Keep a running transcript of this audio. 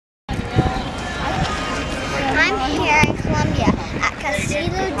here in Colombia at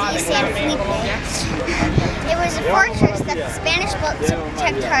Castillo de San Felipe. It was a fortress that the Spanish built to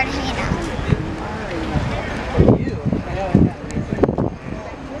protect Cartagena.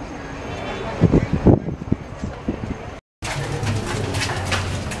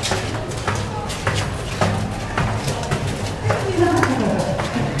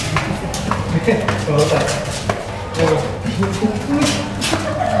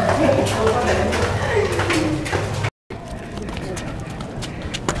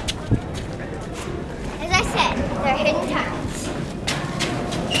 As I said, they're hidden tucans.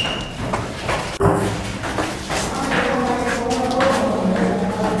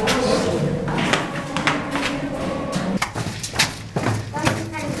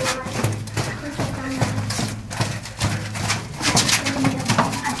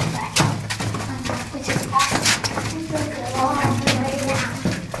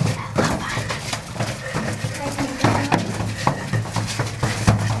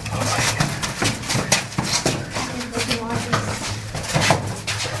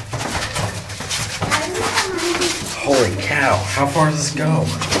 Holy cow, how far does this go?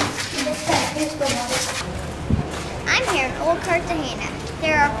 I'm here in old Cartagena.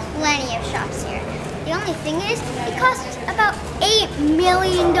 There are plenty of shops here. The only thing is, it costs about $8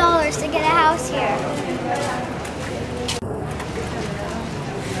 million to get a house here.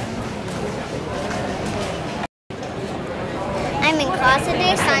 I'm in Casa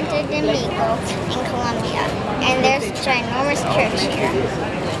de Santo Domingo in Colombia, and there's a ginormous church here.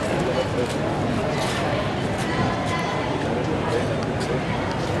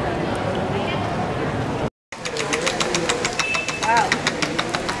 Wow.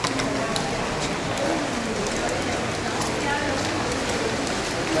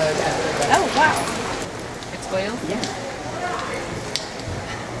 Oh, wow. It's oil? Yeah.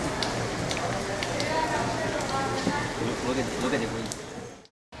 Look at it.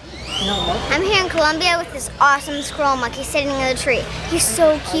 I'm here in Colombia with this awesome squirrel monkey sitting in the tree. He's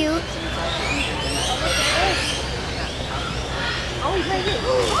so cute. Oh, he's right here.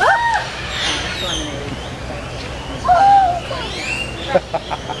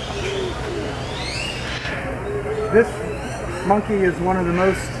 This monkey is one of the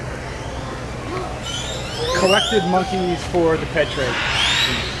most collected monkeys for the pet trade.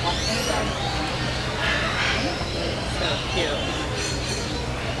 So cute.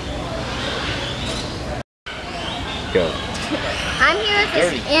 Go. I'm here with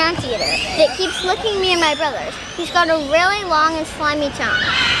this anteater that keeps licking me and my brothers. He's got a really long and slimy tongue.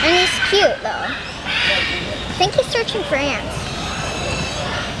 And he's cute though. I think he's searching for ants.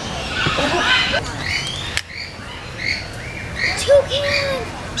 Toucan!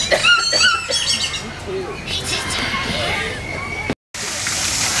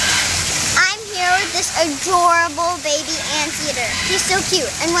 I'm here with this adorable baby anteater. He's so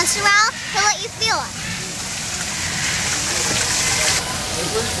cute, and once in a while, he'll let you feel him.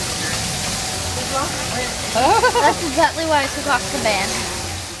 That's exactly why I took off the band.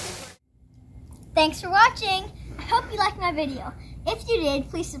 Thanks for watching. I hope you liked my video. If you did,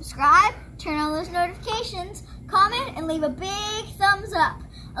 please subscribe, turn on those notifications, comment, and leave a big thumbs up.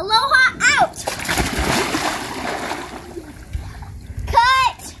 Aloha out!